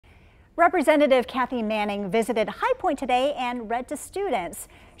Representative Kathy Manning visited High Point today and read to students.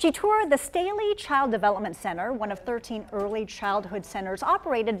 She toured the Staley Child Development Center, one of 13 early childhood centers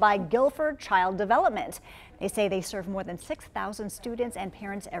operated by Guilford Child Development. They say they serve more than 6,000 students and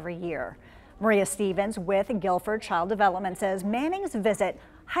parents every year. Maria Stevens with Guilford Child Development says Manning's visit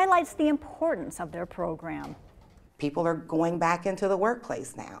highlights the importance of their program. People are going back into the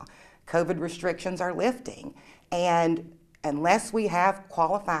workplace now. COVID restrictions are lifting, and unless we have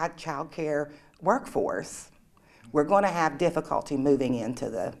qualified child care workforce, we're going to have difficulty moving into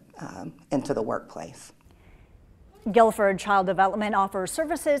the workplace. Guilford Child Development offers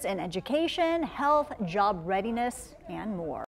services in education, health, job readiness, and more.